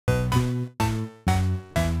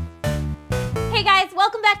Hey guys,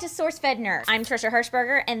 welcome back to SourceFedNerd. I'm Trisha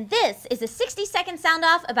Hirschberger, and this is a 60-second sound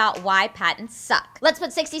off about why patents suck. Let's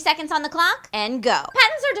put 60 seconds on the clock and go.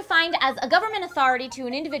 Patents are defined as a government authority to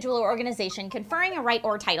an individual or organization conferring a right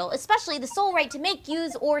or title, especially the sole right to make,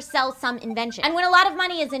 use, or sell some invention. And when a lot of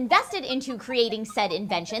money is invested into creating said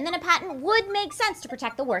invention, then a patent would make sense to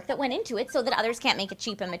protect the work that went into it so that others can't make a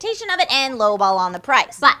cheap imitation of it and lowball on the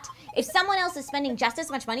price. But if someone else is spending just as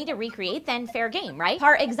much money to recreate, then fair game, right?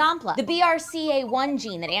 For example, the BRCA1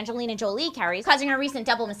 gene that Angelina Jolie carries, causing her recent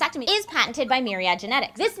double mastectomy, is patented by Myriad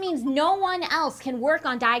Genetics. This means no one else can work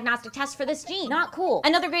on diagnostic tests for this gene. Not cool.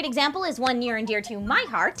 Another great example is one near and dear to my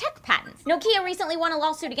heart, tech patents. Nokia recently won a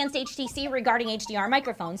lawsuit against HTC regarding HDR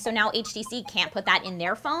microphones, so now HTC can't put that in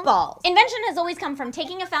their phone. Balls. Invention has always come from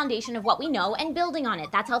taking a foundation of what we know and building on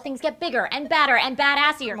it. That's how things get bigger and badder and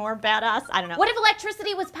badassier. More badass? I don't know. What if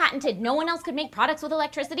electricity was patented? No one else could make products with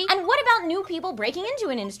electricity? And what about new people breaking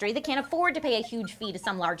into an industry that can't afford to pay a huge fee to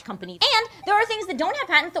some large company? And there are things that don't have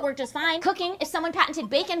patents that work just fine. Cooking, if someone patented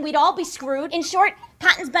bacon, we'd all be screwed. In short,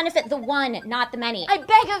 patents benefit the one, not the many. I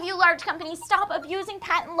beg of you, large companies, stop abusing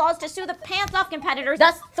patent laws to sue the pants off competitors,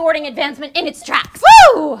 thus thwarting advancement in its tracks.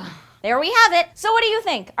 Woo! There we have it. So what do you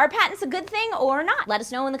think? Are patents a good thing or not? Let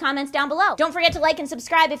us know in the comments down below. Don't forget to like and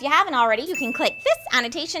subscribe if you haven't already. You can click this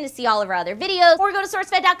annotation to see all of our other videos, or go to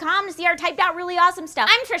SourceFed.com to see our typed out really awesome stuff.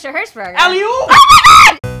 I'm Trisha Hirschberger.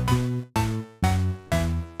 Alley-oop!